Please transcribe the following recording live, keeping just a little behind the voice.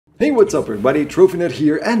Hey, what's up everybody, TrophyNet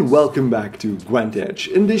here and welcome back to GwentEdge.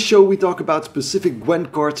 In this show we talk about specific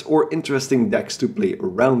Gwent cards or interesting decks to play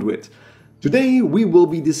around with. Today we will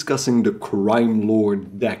be discussing the Crime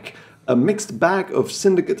Lord deck, a mixed bag of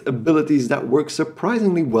Syndicate abilities that work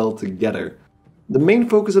surprisingly well together. The main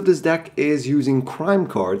focus of this deck is using crime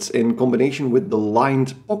cards in combination with the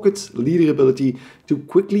Lined Pockets leader ability to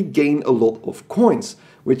quickly gain a lot of coins,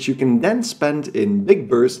 which you can then spend in big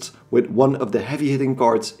bursts with one of the heavy hitting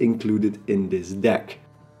cards included in this deck.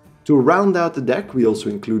 To round out the deck, we also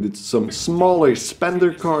included some smaller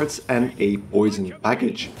spender cards and a poison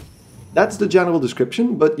package. That's the general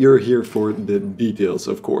description, but you're here for the details,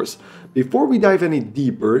 of course. Before we dive any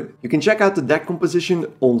deeper, you can check out the deck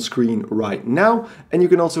composition on screen right now, and you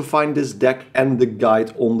can also find this deck and the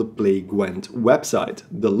guide on the Play Gwent website.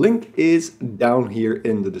 The link is down here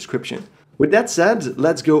in the description. With that said,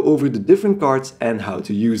 let's go over the different cards and how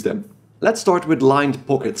to use them. Let's start with Lined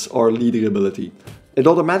Pockets, our leader ability. It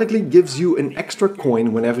automatically gives you an extra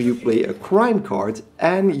coin whenever you play a crime card,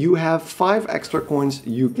 and you have 5 extra coins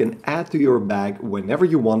you can add to your bag whenever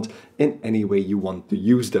you want in any way you want to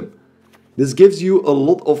use them. This gives you a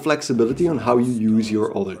lot of flexibility on how you use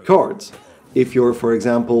your other cards. If you're, for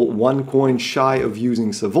example, 1 coin shy of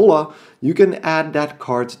using Savola, you can add that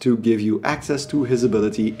card to give you access to his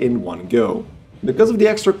ability in one go. Because of the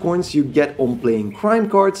extra coins you get on playing crime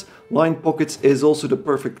cards, Lined Pockets is also the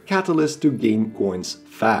perfect catalyst to gain coins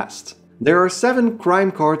fast. There are 7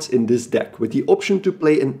 crime cards in this deck, with the option to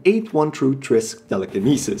play an 8-1 True Trisk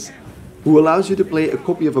Telekinesis, who allows you to play a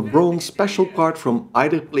copy of a bronze special card from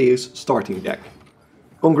either player's starting deck.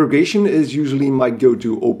 Congregation is usually my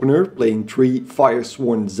go-to opener, playing 3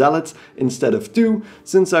 Firesworn Zealots instead of 2,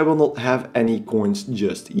 since I will not have any coins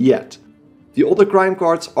just yet. The other crime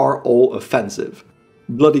cards are all offensive.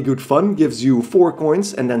 Bloody Good Fun gives you 4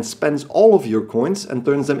 coins and then spends all of your coins and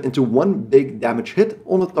turns them into one big damage hit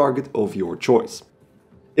on a target of your choice.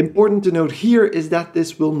 Important to note here is that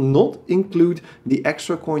this will not include the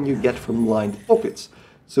extra coin you get from Lined Pockets,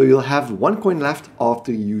 so you'll have 1 coin left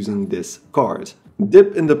after using this card.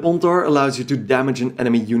 Dip in the Pontar allows you to damage an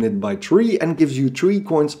enemy unit by 3 and gives you 3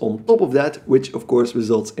 coins on top of that, which of course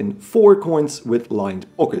results in 4 coins with Lined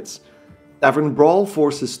Pockets. Tavern Brawl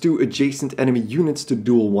forces 2 adjacent enemy units to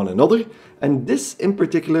duel one another, and this in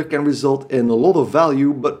particular can result in a lot of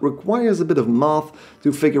value but requires a bit of math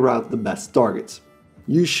to figure out the best targets.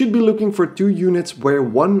 You should be looking for 2 units where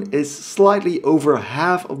one is slightly over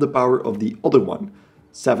half of the power of the other one.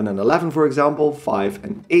 7 and 11 for example, 5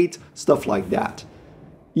 and 8, stuff like that.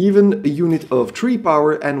 Even a unit of 3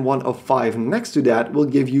 power and one of 5 next to that will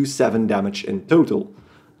give you 7 damage in total.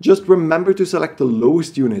 Just remember to select the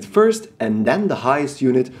lowest unit first and then the highest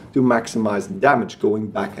unit to maximize the damage, going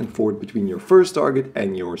back and forth between your first target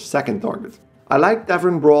and your second target. I like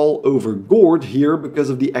Tavern Brawl over Gourd here because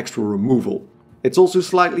of the extra removal. It's also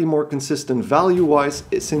slightly more consistent value-wise,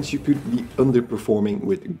 since you could be underperforming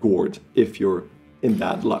with Gourd if you're in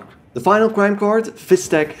bad luck. The final crime card,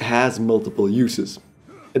 Fistek, has multiple uses.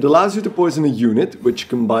 It allows you to poison a unit, which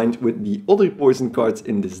combined with the other poison cards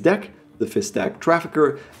in this deck, the Fistek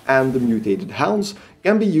Trafficker and the Mutated Hounds,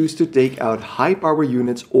 can be used to take out high power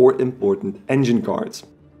units or important engine cards.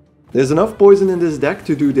 There's enough poison in this deck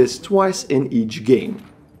to do this twice in each game.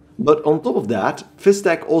 But on top of that,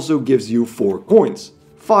 Fistek also gives you 4 coins,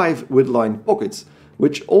 5 with Lined Pockets,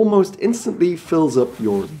 which almost instantly fills up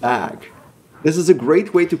your bag. This is a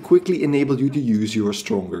great way to quickly enable you to use your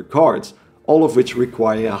stronger cards, all of which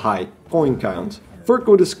require a high coin count.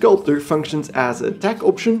 Furco the Sculptor functions as an attack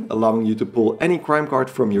option, allowing you to pull any crime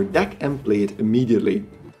card from your deck and play it immediately.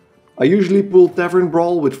 I usually pull Tavern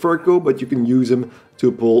Brawl with Furco, but you can use him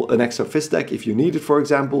to pull an extra Fistek if you need it, for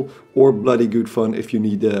example, or Bloody Good Fun if you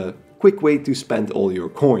need a quick way to spend all your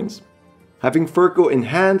coins. Having Furco in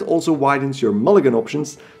hand also widens your mulligan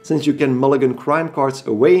options, since you can mulligan crime cards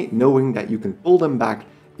away knowing that you can pull them back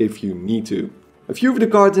if you need to. A few of the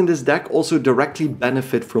cards in this deck also directly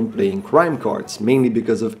benefit from playing crime cards, mainly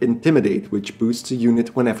because of Intimidate, which boosts a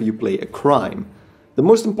unit whenever you play a crime. The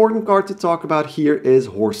most important card to talk about here is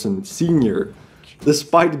Whoreson Senior.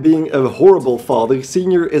 Despite being a horrible father,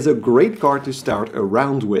 Senior is a great card to start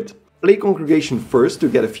around with. Play Congregation first to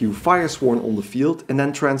get a few Firesworn on the field and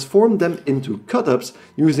then transform them into cut-ups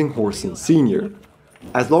using Whoreson Senior.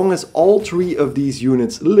 As long as all 3 of these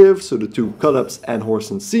units live, so the 2 cut-ups and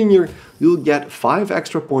Whoreson Senior, you'll get 5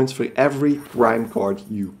 extra points for every crime card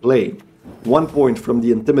you play. 1 point from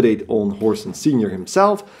the Intimidate on Whoreson Senior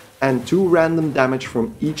himself, and 2 random damage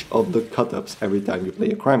from each of the cut-ups every time you play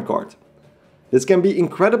a crime card. This can be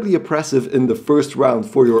incredibly oppressive in the first round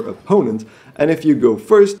for your opponent, and if you go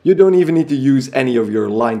first, you don't even need to use any of your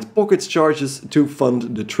lined pockets charges to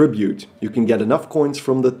fund the tribute. You can get enough coins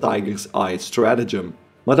from the Tiger's Eye stratagem.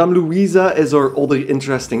 Madame Louisa is our other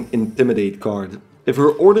interesting Intimidate card. If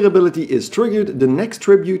her order ability is triggered, the next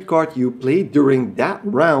tribute card you play during that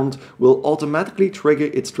round will automatically trigger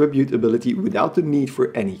its tribute ability without the need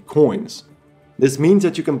for any coins. This means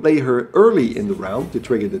that you can play her early in the round to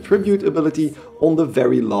trigger the tribute ability on the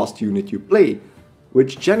very last unit you play,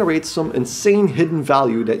 which generates some insane hidden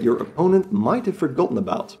value that your opponent might have forgotten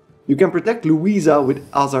about. You can protect Louisa with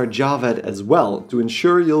Azar Javed as well, to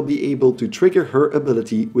ensure you'll be able to trigger her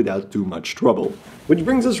ability without too much trouble. Which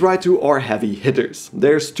brings us right to our heavy hitters.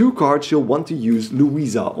 There's two cards you'll want to use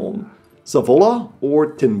Louisa on: Savola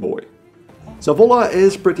or Tin Boy. Savola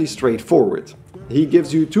is pretty straightforward. He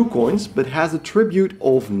gives you 2 coins, but has a tribute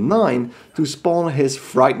of 9 to spawn his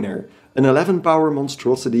Frightener, an 11 power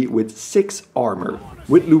monstrosity with 6 armor.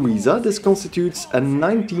 With Louisa, this constitutes a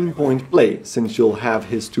 19 point play, since you'll have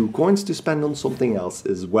his 2 coins to spend on something else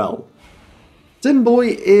as well. Tin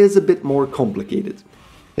Boy is a bit more complicated.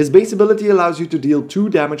 His base ability allows you to deal 2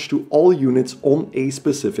 damage to all units on a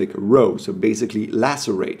specific row, so basically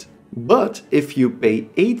lacerate. But if you pay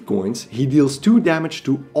 8 coins, he deals 2 damage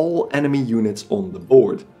to all enemy units on the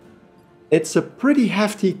board. It's a pretty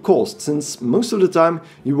hefty cost, since most of the time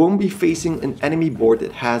you won't be facing an enemy board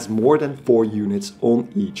that has more than 4 units on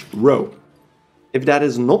each row. If that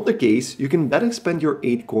is not the case, you can better spend your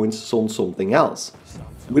 8 coins on something else.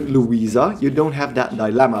 With Louisa, you don't have that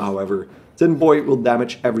dilemma, however. Tin Boy will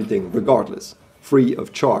damage everything regardless, free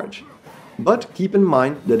of charge. But keep in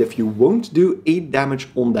mind that if you won't do 8 damage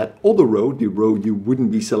on that other row, the row you wouldn't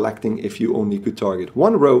be selecting if you only could target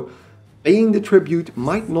one row, paying the tribute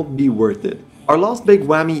might not be worth it. Our last big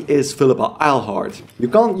whammy is Philippa Eilhart. You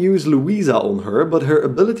can't use Louisa on her, but her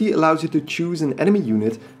ability allows you to choose an enemy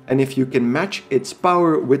unit, and if you can match its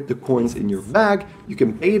power with the coins in your bag, you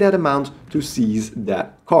can pay that amount to seize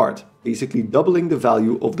that card, basically doubling the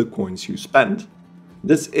value of the coins you spend.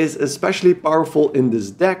 This is especially powerful in this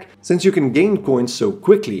deck, since you can gain coins so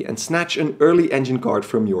quickly and snatch an early engine card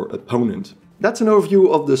from your opponent. That's an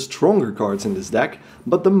overview of the stronger cards in this deck,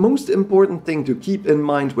 but the most important thing to keep in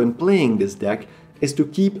mind when playing this deck is to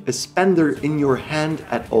keep a spender in your hand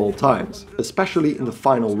at all times, especially in the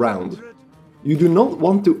final round. You do not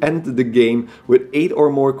want to end the game with 8 or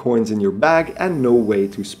more coins in your bag and no way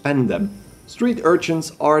to spend them. Street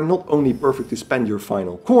urchins are not only perfect to spend your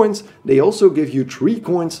final coins, they also give you 3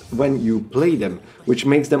 coins when you play them, which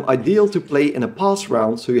makes them ideal to play in a pass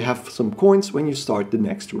round so you have some coins when you start the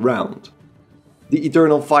next round. The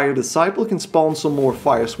Eternal Fire Disciple can spawn some more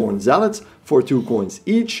Firesworn Zealots for 2 coins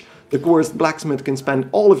each, the Coerced Blacksmith can spend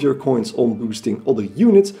all of your coins on boosting other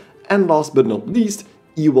units, and last but not least,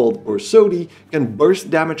 Ewald Borsodi can burst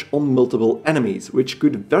damage on multiple enemies, which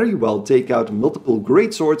could very well take out multiple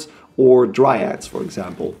greatswords or dryads, for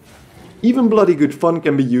example. Even Bloody Good Fun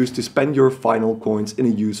can be used to spend your final coins in a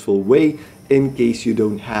useful way, in case you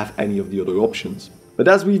don't have any of the other options. But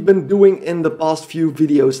as we've been doing in the past few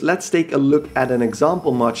videos, let's take a look at an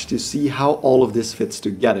example match to see how all of this fits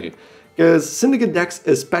together. Because Syndicate decks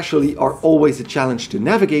especially are always a challenge to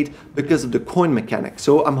navigate because of the coin mechanic,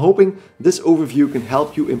 so I'm hoping this overview can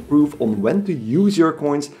help you improve on when to use your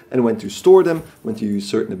coins and when to store them, when to use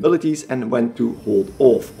certain abilities and when to hold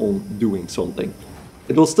off on doing something.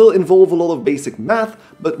 It will still involve a lot of basic math,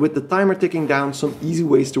 but with the timer ticking down, some easy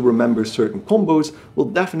ways to remember certain combos will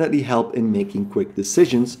definitely help in making quick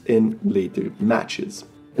decisions in later matches.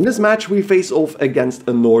 In this match we face off against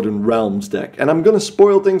a Northern Realms deck, and I'm gonna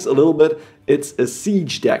spoil things a little bit. It's a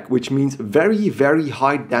siege deck, which means very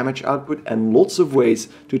high damage output and lots of ways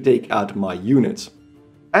to take out my units.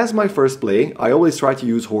 As my first play, I always try to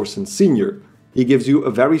use Horson Sr. He gives you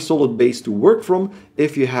a very solid base to work from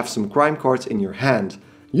if you have some crime cards in your hand.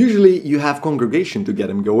 Usually you have Congregation to get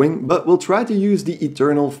him going, but we'll try to use the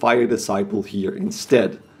Eternal Fire Disciple here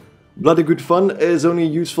instead. Bloody Good Fun is only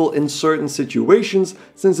useful in certain situations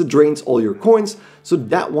since it drains all your coins, so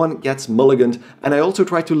that one gets mulliganed, and I also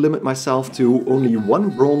try to limit myself to only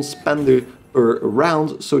 1 bronze spender per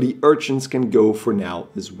round so the urchins can go for now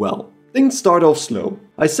as well. Things start off slow.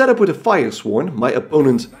 I set up with a Firesworn, my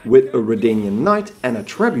opponent with a Redanian Knight and a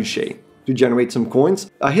Trebuchet. To generate some coins,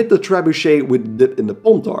 I hit the Trebuchet with Dip in the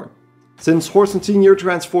Pontar. Since Horson Sr.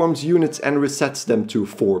 transforms units and resets them to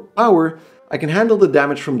 4 power, I can handle the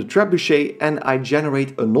damage from the Trebuchet and I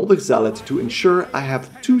generate another Zealot to ensure I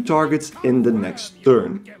have 2 targets in the next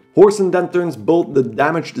turn. Horson then turns both the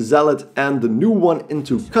damaged Zealot and the new one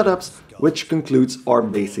into cut-ups, which concludes our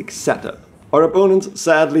basic setup. Our opponent,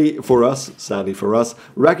 sadly for us,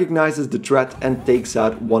 recognizes the threat and takes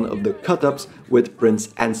out one of the cut-ups with Prince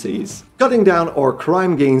Anses, cutting down our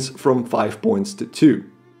crime gains from 5 points to 2.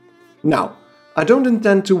 Now, I don't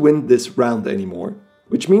intend to win this round anymore,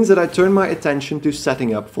 which means that I turn my attention to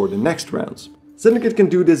setting up for the next rounds. Syndicate can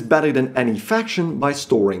do this better than any faction by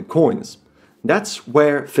storing coins. That's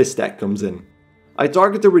where Fistek comes in. I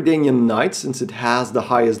target the Redanian Knight since it has the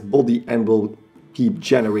highest body and will keep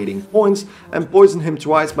generating points, and poison him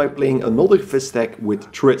twice by playing another Fistek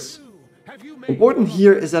with Triss. Important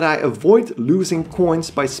here is that I avoid losing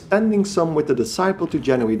coins by spending some with the Disciple to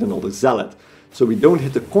generate another Zealot, so we don't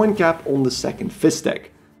hit the coin cap on the second Fistek.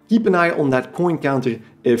 Keep an eye on that coin counter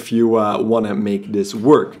if you want to make this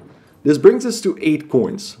work. This brings us to 8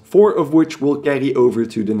 coins, 4 of which will carry over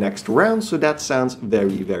to the next round, so that sounds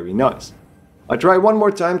very nice. I try one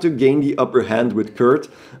more time to gain the upper hand with Kurt,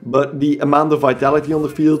 but the amount of vitality on the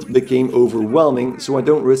field became overwhelming, so I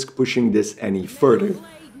don't risk pushing this any further.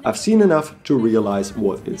 I've seen enough to realize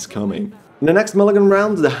what is coming. In the next mulligan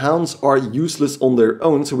round, the hounds are useless on their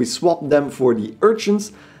own, so we swap them for the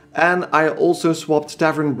urchins, and I also swapped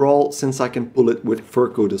Tavern Brawl since I can pull it with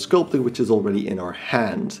Furco the Sculptor, which is already in our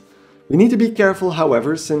hand. We need to be careful,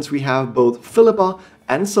 however, since we have both Philippa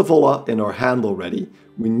and Savolla in our hand already.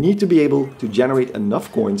 We need to be able to generate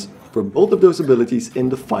enough coins for both of those abilities in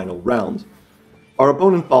the final round. Our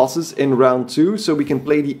opponent passes in round 2, so we can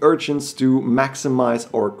play the urchins to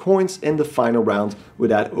maximize our coins in the final round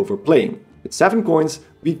without overplaying. With 7 coins,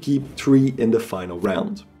 we keep 3 in the final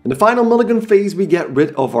round. In the final mulligan phase, we get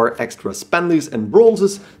rid of our extra spenders and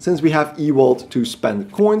bronzes since we have Ewald to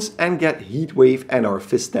spend coins and get Heatwave and our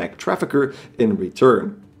Fistek Trafficker in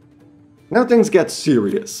return. Now things get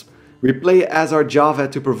serious. We play as our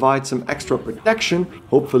Javed to provide some extra protection,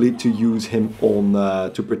 hopefully to use him on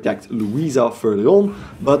to protect Louisa further on,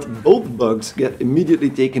 but both bugs get immediately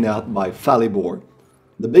taken out by Falibor.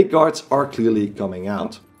 The big cards are clearly coming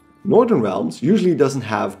out. Northern Realms usually doesn't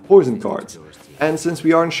have poison cards, and since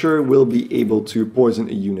we aren't sure we'll be able to poison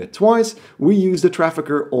a unit twice, we use the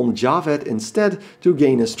Trafficker on Javed instead to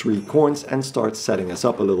gain us 3 coins and start setting us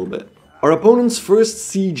up a little bit. Our opponent's first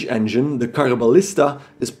siege engine, the Carabalista,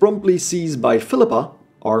 is promptly seized by Philippa,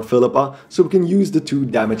 our Philippa, so we can use the 2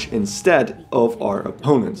 damage instead of our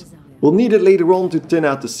opponent. We'll need it later on to thin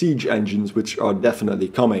out the siege engines, which are definitely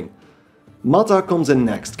coming. Mata comes in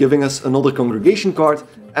next, giving us another Congregation card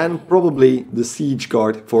and probably the siege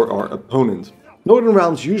card for our opponent. Northern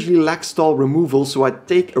Realms usually lack stall removal, so I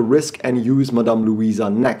take a risk and use Madame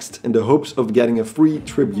Louisa next, in the hopes of getting a free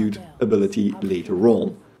tribute ability later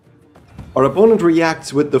on. Our opponent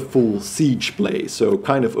reacts with the full siege play, so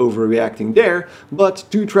kind of overreacting there, but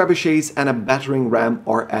 2 trebuchets and a battering ram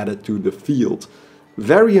are added to the field.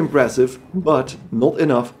 Very impressive, but not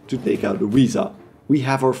enough to take out Louisa. We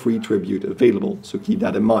have our free tribute available, so keep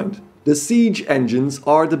that in mind. The siege engines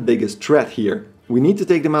are the biggest threat here. We need to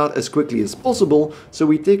take them out as quickly as possible, so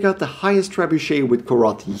we take out the highest trebuchet with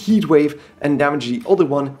Karate Heatwave and damage the other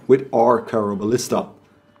one with our Carabalista.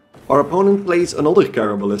 Our opponent plays another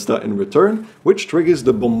Carabalista in return, which triggers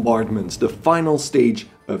the bombardment, the final stage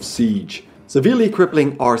of siege, severely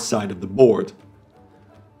crippling our side of the board.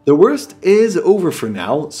 The worst is over for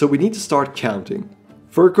now, so we need to start counting.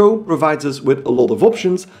 Furco provides us with a lot of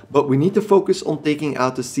options, but we need to focus on taking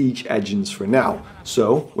out the siege engines for now.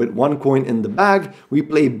 So, with 1 coin in the bag, we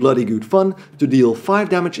play Bloody Good Fun to deal 5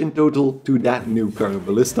 damage in total to that new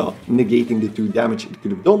Carabalista, negating the 2 damage it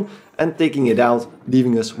could have done and taking it out,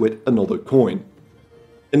 leaving us with another coin.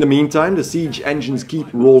 In the meantime, the siege engines keep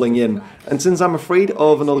rolling in, and since I'm afraid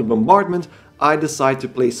of another bombardment, I decide to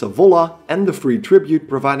play Savolla and the free tribute,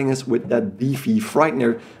 providing us with that beefy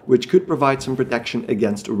Frightener, which could provide some protection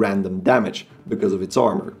against random damage because of its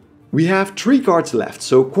armor. We have 3 cards left,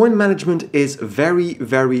 so coin management is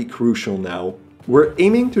very crucial now. We're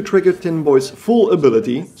aiming to trigger Tin Boy's full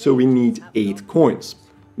ability, so we need 8 coins.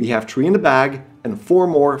 We have 3 in the bag and 4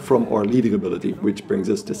 more from our leader ability, which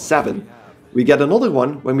brings us to 7. We get another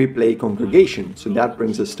one when we play Congregation, so that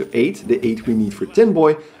brings us to 8, the 8 we need for Tin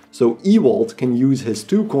Boy, so Ewald can use his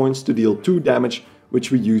 2 coins to deal 2 damage,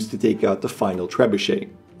 which we use to take out the final trebuchet.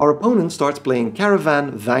 Our opponent starts playing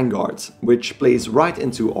Caravan Vanguards, which plays right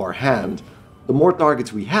into our hand. The more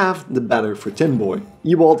targets we have, the better for Tin Boy.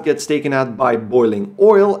 Ewald gets taken out by Boiling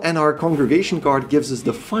Oil, and our Congregation card gives us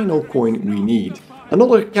the final coin we need.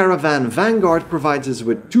 Another Caravan Vanguard provides us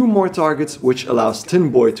with 2 more targets, which allows Tin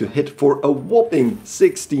Boy to hit for a whopping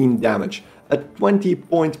 16 damage, a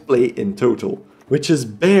 20-point play in total, which is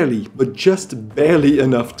barely, but just barely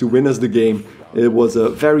enough to win us the game. It was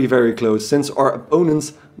very close, since our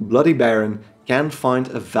opponent's Bloody Baron can find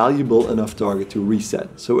a valuable enough target to reset.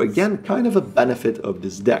 So again, kind of a benefit of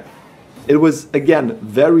this deck. It was again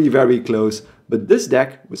very close, but this deck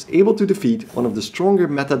was able to defeat one of the stronger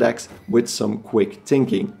meta decks with some quick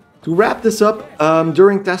thinking. To wrap this up,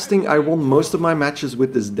 during testing I won most of my matches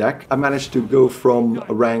with this deck. I managed to go from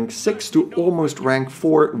rank 6 to almost rank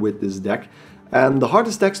 4 with this deck. And the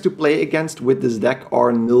hardest decks to play against with this deck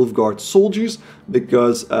are Nilfgaard Soldiers,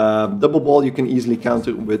 because double ball you can easily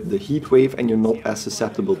counter with the heat wave and you're not as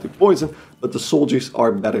susceptible to poison, but the soldiers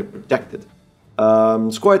are better protected.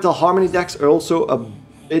 Squirtle Harmony decks are also a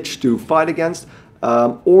bitch to fight against,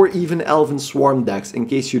 or even Elven Swarm decks in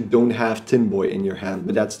case you don't have Tin Boy in your hand,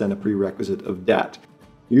 but that's then a prerequisite of that.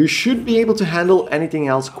 You should be able to handle anything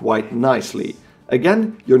else quite nicely.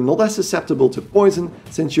 Again, you're not as susceptible to poison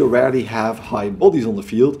since you rarely have high bodies on the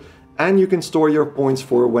field, and you can store your points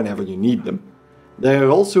for whenever you need them. There are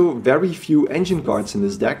also very few engine cards in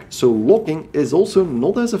this deck, so locking is also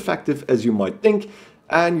not as effective as you might think,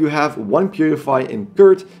 and you have one Purify in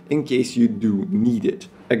Kurt in case you do need it.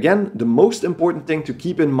 Again, the most important thing to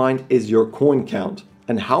keep in mind is your coin count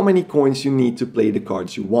and how many coins you need to play the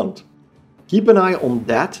cards you want. Keep an eye on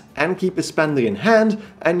that and keep a spender in hand,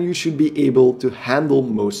 and you should be able to handle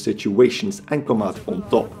most situations and come out on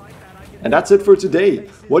top. And that's it for today.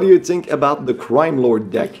 What do you think about the Crime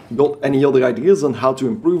Lord deck? Got any other ideas on how to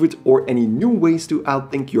improve it or any new ways to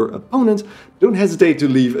outthink your opponent? Don't hesitate to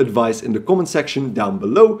leave advice in the comment section down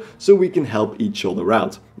below so we can help each other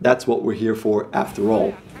out. That's what we're here for after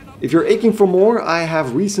all. If you're aching for more, I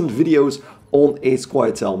have recent videos on a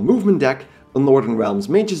Squirtle movement deck, a Northern Realms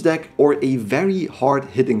Mages deck, or a very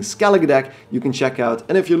hard-hitting Skellige deck you can check out.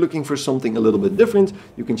 And if you're looking for something a little bit different,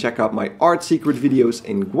 you can check out my art secret videos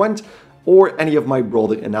in Gwent or any of my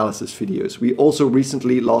broader analysis videos. We also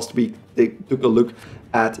recently, last week, took a look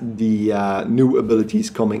at the new abilities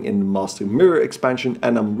coming in the Master Mirror expansion,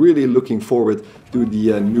 and I'm really looking forward to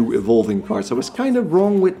the new evolving cards. I was kind of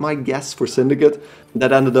wrong with my guess for Syndicate.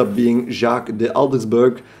 That ended up being Jacques de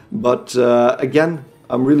Aldersberg, but again,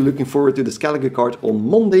 I'm really looking forward to the Skellige card on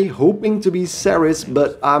Monday, hoping to be Ceres,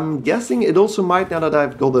 but I'm guessing it also might, now that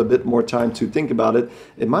I've got a bit more time to think about it,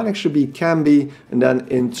 it might actually be Camby and then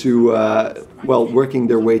into, well, working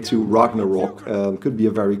their way to Ragnarok. Could be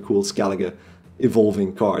a very cool Skellige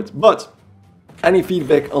evolving card. But any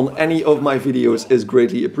feedback on any of my videos is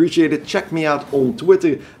greatly appreciated. Check me out on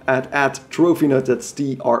Twitter at @TrophyNut, that's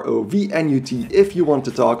TROVNUT, if you want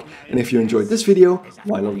to talk. And if you enjoyed this video,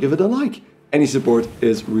 why not give it a like? Any support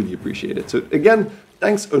is really appreciated. So again,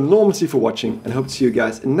 thanks enormously for watching, and hope to see you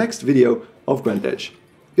guys in the next video of GwentEdge.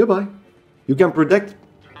 Goodbye. You can predict...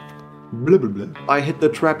 Blah blah blah. I hit the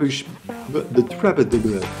trapish...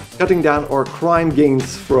 Cutting down our crime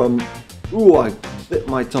gains from... Ooh, I bit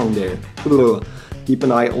my tongue there. Keep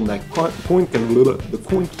an eye on that coin counter. The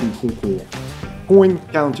coin counter.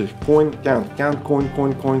 Coin count. Count coin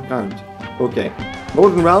count. Okay.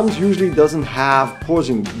 Northern Realms usually doesn't have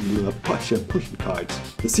pushing cards.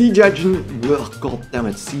 The siege engine, god damn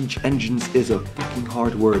it, siege engines is a fucking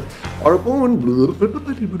hard word. Our opponent,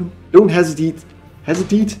 don't hesitate.